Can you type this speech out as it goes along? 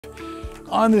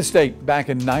On this date, back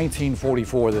in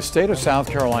 1944, the state of South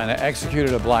Carolina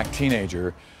executed a black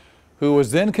teenager who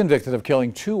was then convicted of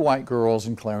killing 2 white girls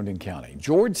in Clarendon County.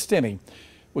 George Stinney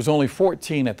was only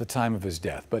 14 at the time of his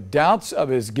death, but doubts of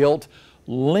his guilt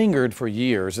lingered for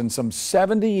years, and some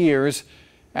 70 years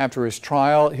after his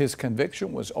trial, his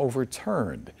conviction was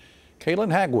overturned.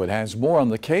 Caitlin Hagwood has more on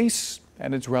the case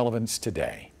and its relevance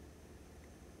today.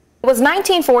 It was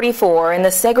 1944 in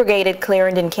the segregated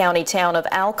Clarendon County town of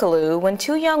Alkaloo when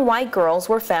 2 young white girls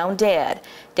were found dead.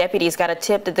 Deputies got a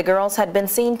tip that the girls had been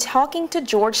seen talking to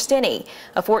George Stinney,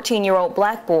 a 14-year-old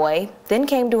black boy, then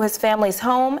came to his family's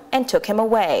home and took him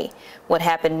away. What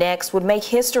happened next would make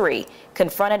history.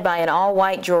 Confronted by an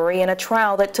all-white jury in a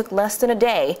trial that took less than a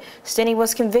day, Stinney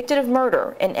was convicted of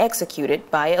murder and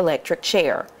executed by electric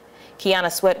chair.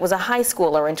 Kiana Sweat was a high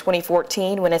schooler in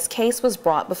 2014 when his case was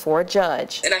brought before a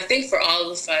judge. And I think for all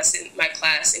of us in my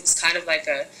class, it was kind of like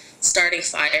a starting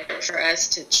fire for us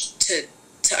to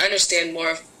understand more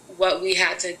of what we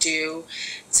had to do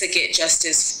to get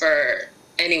justice for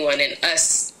anyone, and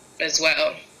us as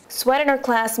well. Sweat and her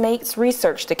classmates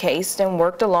researched the case and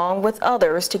worked along with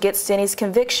others to get Stinney's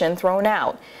conviction thrown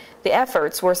out. The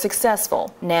efforts were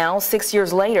successful. Now, 6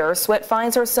 years later, Sweat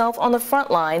finds herself on the front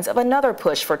lines of another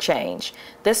push for change.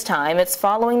 This time, it's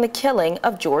following the killing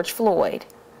of George Floyd.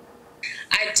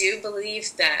 I do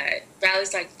believe that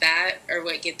rallies like that are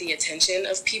what get the attention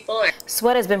of people.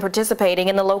 Sweat has been participating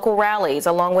in the local rallies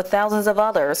along with thousands of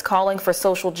others calling for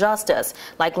social justice,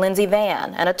 like Lindsay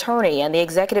Vann, an attorney and the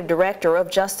executive director of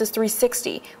Justice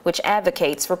 360, which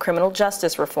advocates for criminal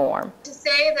justice reform. To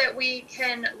say that we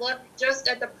can look just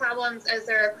at the problems as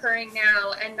they're occurring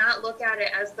now and not look at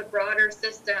it as the broader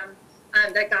system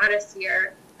that got us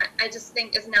here, I just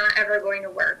think is not ever going to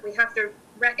work. We have to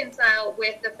reconcile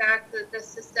with the fact that the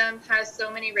system has so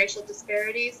many racial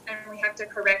disparities, and we have to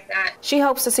correct that. She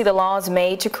hopes to see the laws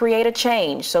made to create a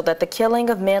change so that the killing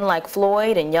of men like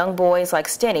Floyd and young boys like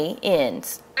Stinney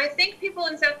ends. I think people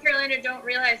in South Carolina don't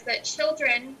realize that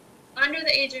children under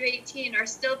the age of 18 are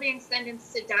still being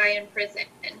sentenced to die in prison.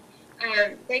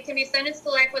 They can be sentenced to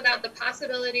life without the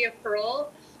possibility of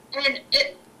parole, and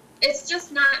it's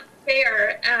just not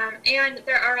fair, and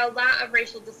there are a lot of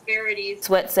racial disparities.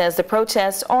 Sweat says the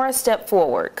protests are a step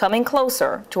forward, coming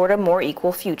closer toward a more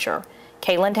equal future.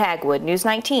 Caitlin Hagwood, News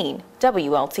 19,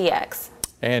 WLTX.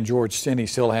 And George Stinney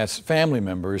still has family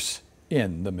members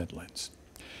in the Midlands.